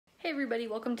Hey everybody,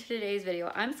 welcome to today's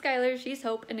video. I'm Skylar, she's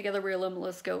Hope, and together we're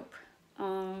Limitless Skope.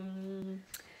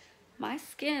 My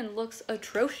skin looks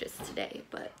atrocious today,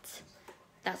 but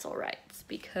that's alright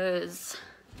because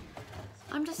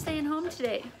I'm just staying home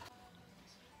today.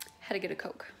 Had to get a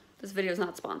Coke. This video is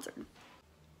not sponsored.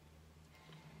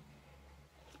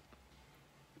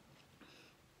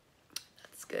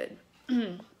 That's good.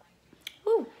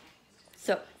 Woo.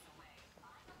 So,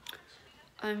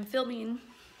 I'm filming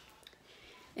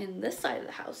in this side of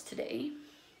the house today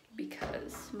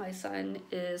because my son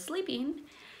is sleeping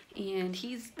and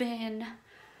he's been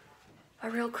a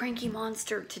real cranky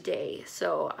monster today,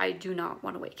 so I do not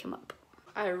want to wake him up.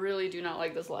 I really do not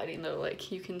like this lighting though. Like,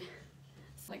 you can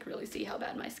like really see how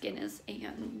bad my skin is,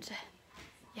 and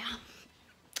yeah,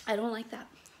 I don't like that.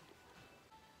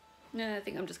 I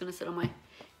think I'm just gonna sit on my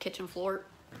kitchen floor.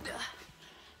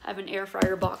 I have an air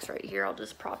fryer box right here. I'll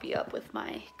just prop you up with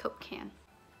my Coke can.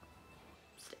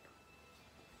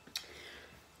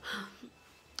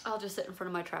 I'll just sit in front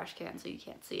of my trash can so you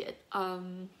can't see it. I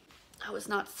was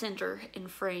not center in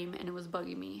frame and it was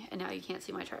bugging me, and now you can't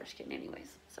see my trash can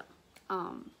anyways. So,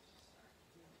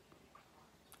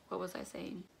 what was I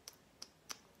saying?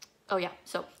 Oh yeah,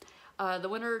 so the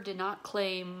winner did not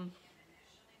claim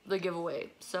the giveaway,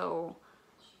 so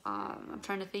I'm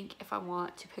trying to think if I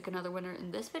want to pick another winner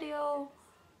in this video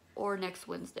or next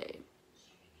Wednesday.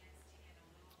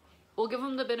 We'll give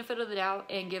them the benefit of the doubt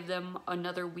and give them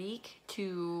another week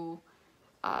to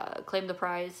claim the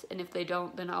prize, and if they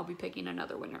don't, then I'll be picking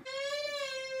another winner.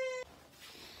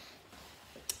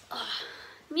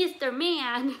 Mr.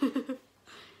 Man!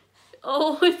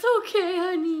 Oh, it's okay,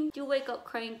 honey. Did you wake up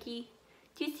cranky?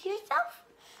 Do you see yourself?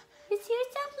 You see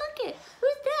yourself? Look it.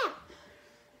 Who's that?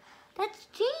 That's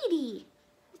JD.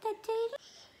 Is that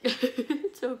JD?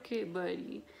 It's okay,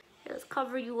 buddy. Let's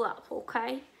cover you up,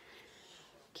 okay?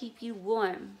 Keep you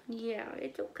warm. Yeah,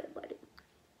 it's okay, buddy.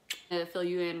 To fill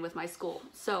you in with my school.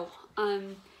 So,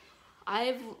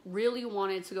 I've really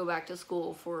wanted to go back to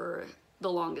school for the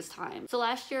longest time. So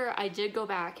last year I did go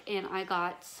back and I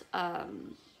got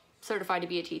certified to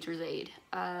be a teacher's aide.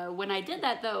 When I did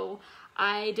that though,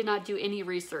 I did not do any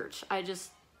research. I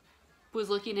just was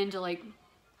looking into like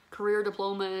career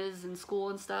diplomas and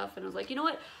school and stuff, and I was like, you know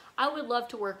what? I would love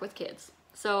to work with kids.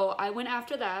 So I went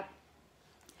after that.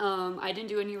 I didn't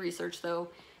do any research though,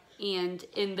 and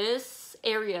in this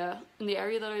area, in the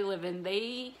area that I live in,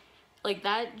 they, like,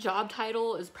 that job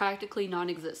title is practically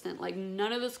non-existent. Like,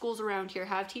 none of the schools around here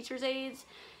have teacher's aides,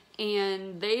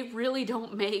 and they really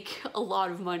don't make a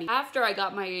lot of money. After I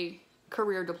got my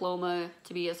career diploma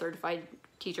to be a certified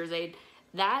teacher's aide,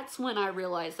 that's when I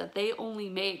realized that they only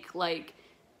make like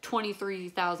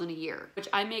 $23,000 a year, which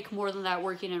I make more than that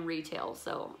working in retail.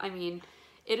 So, I mean,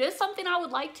 it is something I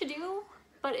would like to do,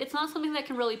 but it's not something that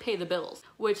can really pay the bills,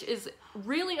 which is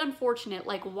really unfortunate.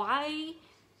 Like, why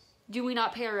do we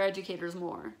not pay our educators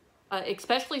more?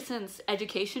 Especially since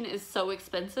education is so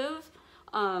expensive.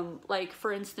 Like,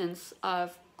 for instance,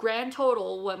 grand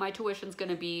total, what my tuition's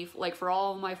gonna be, like, for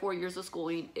all my 4 years of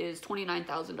schooling is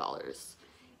 $29,000.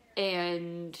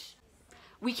 And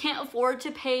we can't afford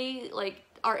to pay, like,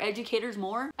 our educators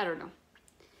more? I don't know.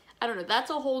 That's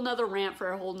a whole nother rant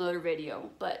for a whole nother video.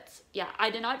 But yeah,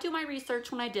 I did not do my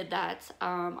research when I did that.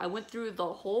 I went through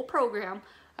the whole program.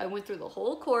 I went through the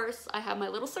whole course. I have my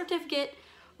little certificate,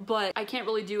 but I can't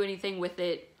really do anything with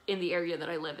it in the area that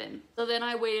I live in. So then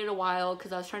I waited a while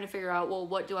because I was trying to figure out, well,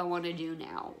 what do I want to do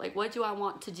now? Like, what do I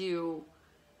want to do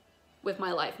with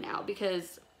my life now?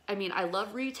 Because, I mean, I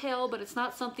love retail, but it's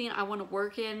not something I want to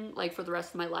work in, like, for the rest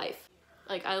of my life.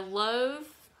 Like, I love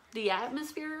the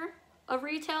atmosphere of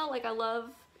retail. Like, I love,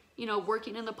 you know,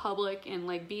 working in the public and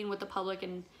like being with the public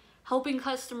and helping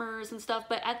customers and stuff,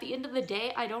 but at the end of the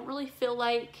day, I don't really feel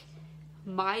like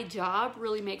my job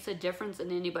really makes a difference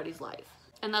in anybody's life.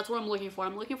 And that's what I'm looking for.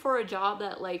 I'm looking for a job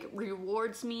that like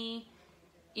rewards me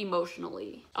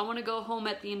emotionally. I want to go home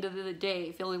at the end of the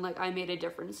day feeling like I made a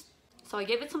difference. So I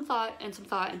gave it some thought and some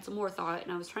thought and some more thought,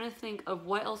 and I was trying to think of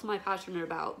what else am I passionate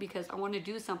about, because I want to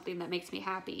do something that makes me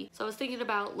happy. So I was thinking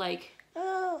about like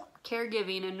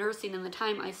caregiving and nursing and the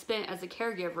time I spent as a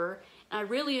caregiver, and I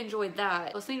really enjoyed that.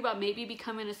 I was thinking about maybe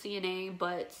becoming a CNA,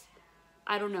 but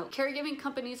I don't know. Caregiving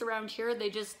companies around here,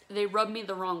 they rub me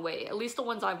the wrong way, at least the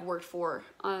ones I've worked for,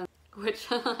 which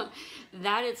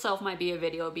that itself might be a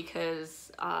video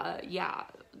because yeah,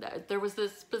 there was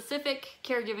this specific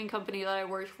caregiving company that I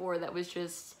worked for that was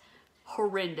just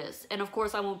horrendous. And of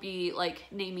course I won't be like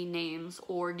naming names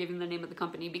or giving the name of the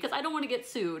company because I don't want to get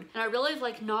sued. And I realize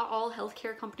like not all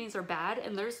healthcare companies are bad,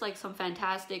 and there's like some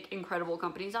fantastic, incredible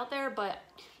companies out there, but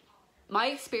my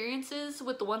experiences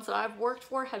with the ones that I've worked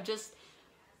for have just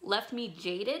left me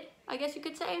jaded, I guess you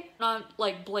could say. Not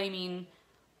like blaming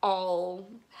all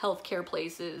healthcare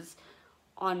places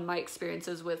on my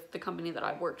experiences with the company that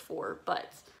I worked for,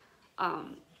 but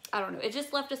I don't know, it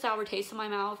just left a sour taste in my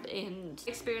mouth, and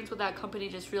experience with that company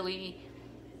just really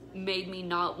made me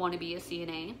not want to be a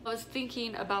CNA. I was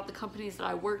thinking about the companies that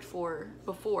I worked for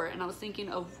before, and I was thinking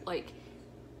of like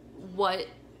what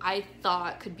I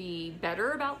thought could be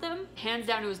better about them. Hands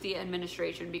down, it was the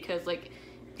administration, because like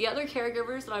the other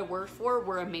caregivers that I worked for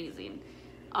were amazing.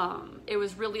 It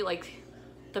was really like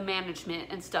the management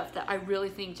and stuff that I really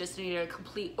think just needed a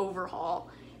complete overhaul,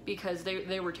 because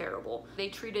they were terrible. They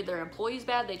treated their employees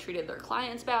bad, they treated their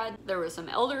clients bad. There was some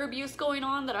elder abuse going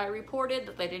on that I reported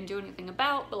that they didn't do anything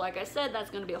about, but like I said,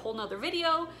 that's gonna be a whole nother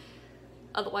video.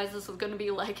 Otherwise this was gonna be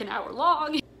like an hour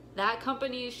long. That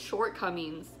company's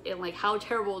shortcomings and like how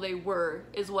terrible they were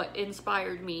is what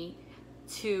inspired me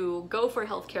to go for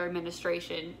healthcare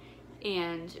administration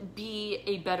and be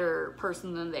a better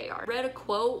person than they are. I read a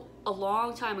quote a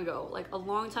long time ago, like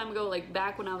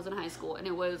back when I was in high school, and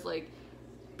it was like,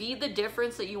 be the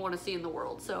difference that you want to see in the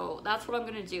world. So that's what I'm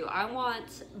gonna do. I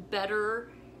want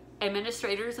better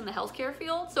administrators in the healthcare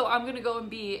field, so I'm gonna go and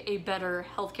be a better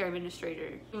healthcare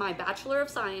administrator. My Bachelor of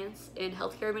Science in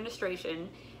Healthcare Administration,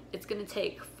 it's gonna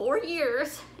take 4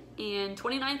 years and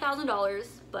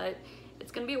 $29,000, but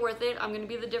it's gonna be worth it. I'm gonna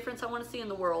be the difference I want to see in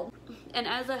the world. And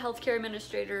as a healthcare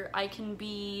administrator, I can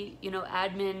be, you know,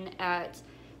 admin at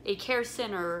a care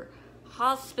center,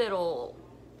 hospital,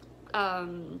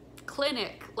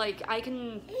 clinic. Like I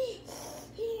can,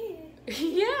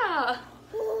 yeah,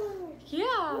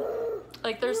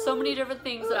 like there's so many different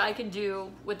things that I can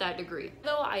do with that degree.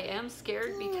 Though I am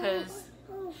scared because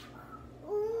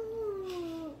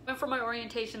for my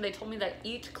orientation, they told me that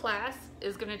each class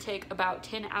is gonna take about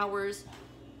 10 hours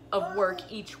of work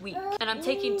each week. And I'm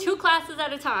taking 2 classes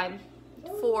at a time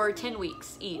for 10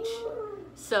 weeks each.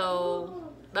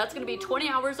 So that's gonna be 20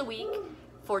 hours a week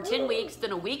for 10 weeks,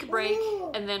 then a week break,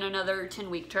 and then another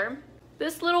 10-week term.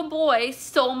 This little boy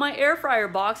stole my air fryer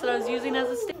box that I was using as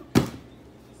a stand.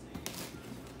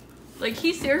 Like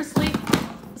he seriously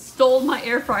stole my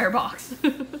air fryer box.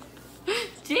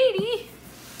 JD.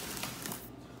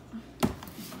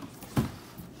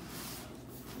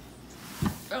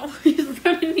 Oh, he's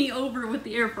running me over with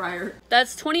the air fryer.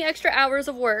 That's 20 extra hours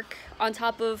of work on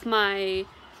top of my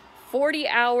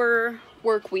 40-hour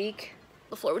work week.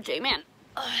 The floor with J-Man.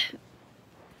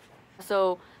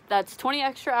 So that's 20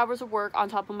 extra hours of work on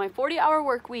top of my 40-hour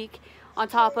work week, on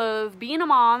top of being a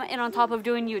mom, and on top of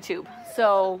doing YouTube.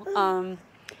 So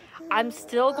I'm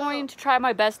still going to try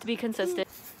my best to be consistent.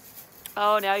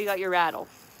 Oh, now you got your rattle.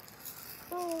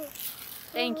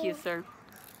 Thank you, sir.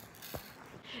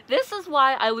 This is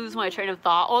why I lose my train of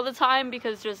thought all the time,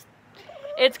 because just,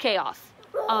 it's chaos.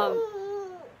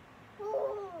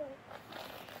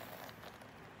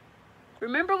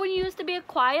 Remember when you used to be a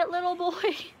quiet little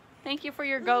boy? Thank you for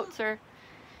your goat, sir.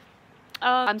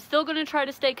 I'm still going to try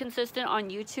to stay consistent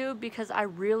on YouTube, because I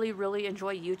really, really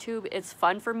enjoy YouTube. It's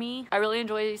fun for me. I really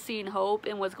enjoy seeing Hope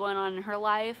and what's going on in her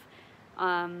life.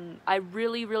 I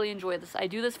really, really enjoy this. I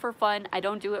do this for fun. I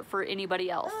don't do it for anybody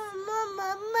else.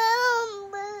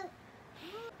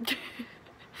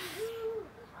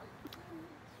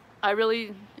 I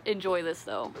really enjoy this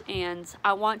though, and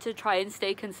I want to try and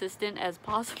stay consistent as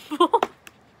possible.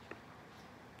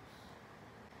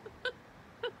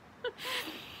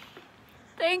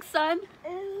 Thanks, son.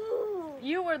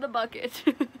 You were the bucket.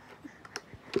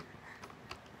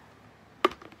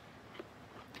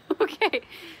 Okay,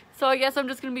 so I guess I'm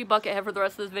just gonna be buckethead for the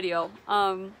rest of this video.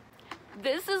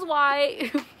 This is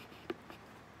why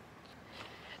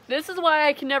this is why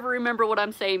I can never remember what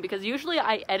I'm saying, because usually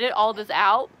I edit all this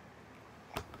out.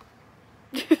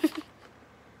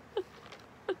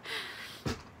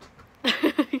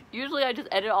 Usually I just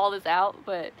edit all this out,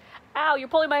 but ow, you're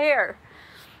pulling my hair.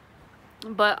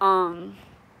 But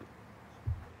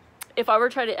if I were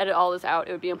to try to edit all this out,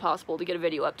 it would be impossible to get a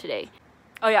video up today.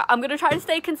 Oh yeah, I'm gonna try to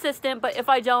stay consistent, but if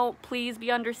I don't, please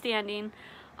be understanding.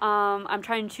 I'm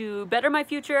trying to better my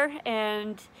future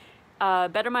and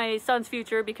better my son's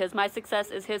future, because my success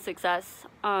is his success.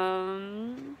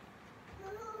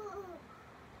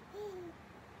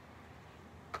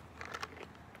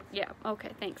 Yeah,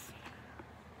 okay, thanks.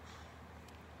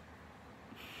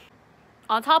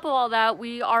 On top of all that,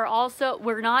 we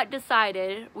haven't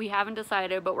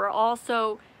decided, but we're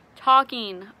also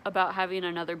talking about having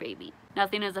another baby.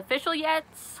 Nothing is official yet.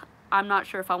 I'm not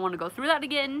sure if I want to go through that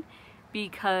again,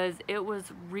 because it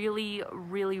was really,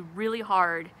 really, really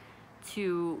hard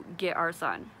to get our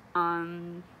son.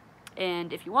 And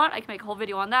if you want, I can make a whole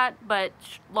video on that, but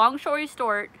long story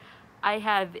short, I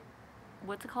have,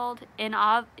 what's it called? I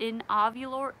don't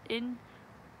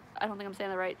think I'm saying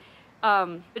that right.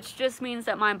 Which just means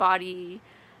that my body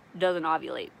doesn't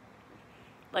ovulate,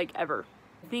 like, ever.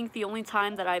 I think the only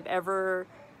time that I've ever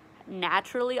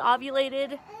naturally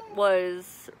ovulated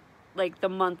was like the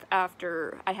month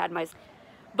after I had my son.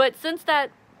 But since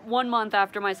that 1 month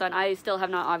after my son, I still have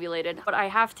not ovulated. What I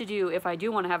have to do if I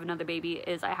do want to have another baby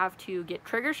is I have to get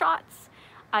trigger shots,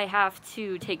 I have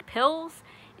to take pills,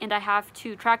 and I have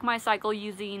to track my cycle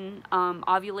using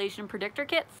ovulation predictor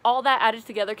kits. All that added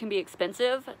together can be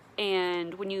expensive,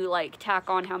 and when you like tack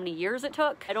on how many years it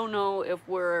took, I don't know if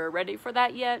we're ready for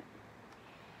that yet.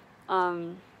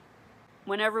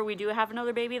 Whenever we do have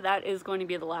another baby, that is going to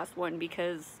be the last one,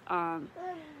 because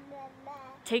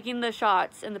taking the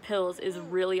shots and the pills is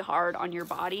really hard on your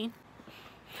body.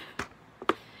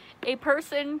 A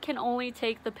person can only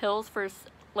take the pills for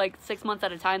like 6 months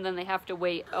at a time, then they have to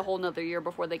wait a whole nother year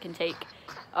before they can take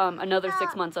another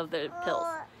 6 months of the pills.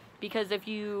 Because if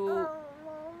you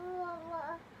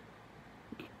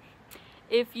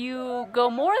go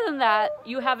more than that,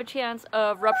 you have a chance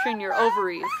of rupturing your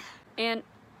ovaries. And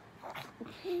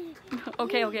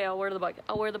okay, I'll wear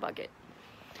the bucket.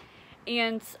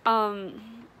 And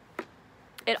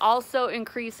it also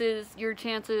increases your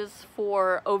chances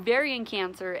for ovarian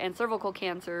cancer and cervical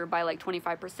cancer by like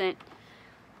 25%.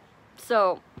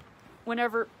 So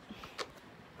whenever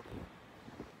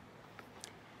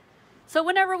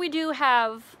we do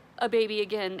have a baby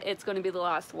again, it's going to be the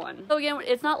last one. So again,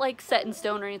 it's not like set in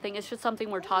stone or anything, it's just something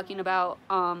we're talking about.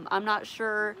 I'm not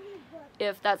sure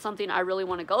if that's something I really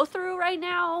want to go through right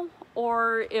now,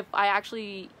 or if I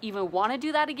actually even want to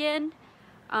do that again.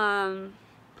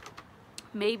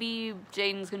 Maybe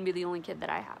Jaden's gonna be the only kid that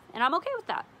I have, and I'm okay with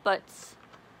that, but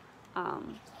I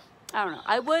don't know.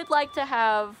 I would like to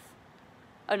have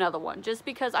another one, just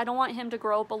because I don't want him to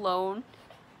grow up alone,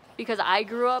 because I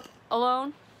grew up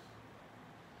alone.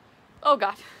 Oh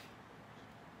God.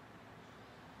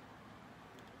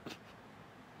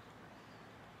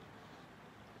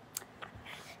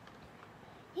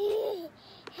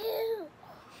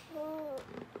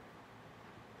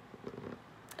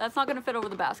 That's not gonna fit over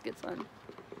the basket, son.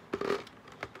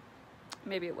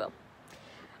 Maybe it will.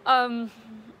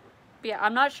 Yeah,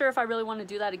 I'm not sure if I really want to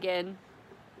do that again.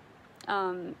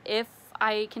 If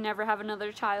I can never have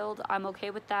another child, I'm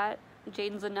okay with that.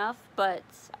 Jaden's enough, but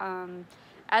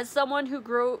as someone who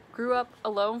grew up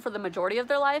alone for the majority of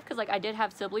their life, because like I did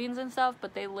have siblings and stuff,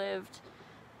 but they lived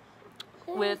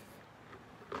with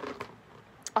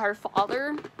our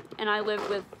father, and I lived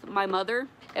with my mother.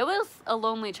 It was a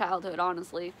lonely childhood,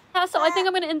 honestly. Yeah, so I think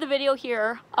I'm gonna end the video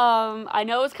here. I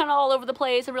know it's kind of all over the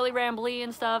place and really rambly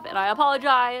and stuff, and I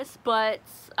apologize, but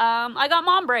I got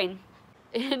mom brain.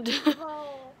 And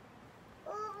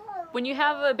when you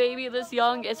have a baby this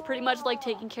young, it's pretty much like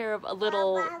taking care of a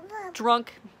little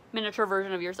drunk miniature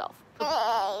version of yourself.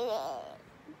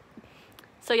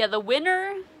 So yeah, the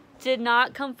winner did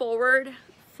not come forward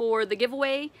for the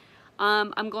giveaway.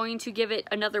 I'm going to give it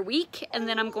another week, and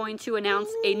then I'm going to announce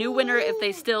a new winner if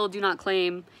they still do not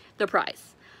claim the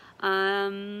prize.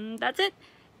 That's it.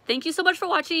 Thank you so much for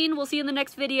watching. We'll see you in the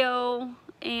next video,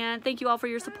 and thank you all for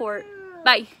your support.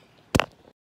 Bye.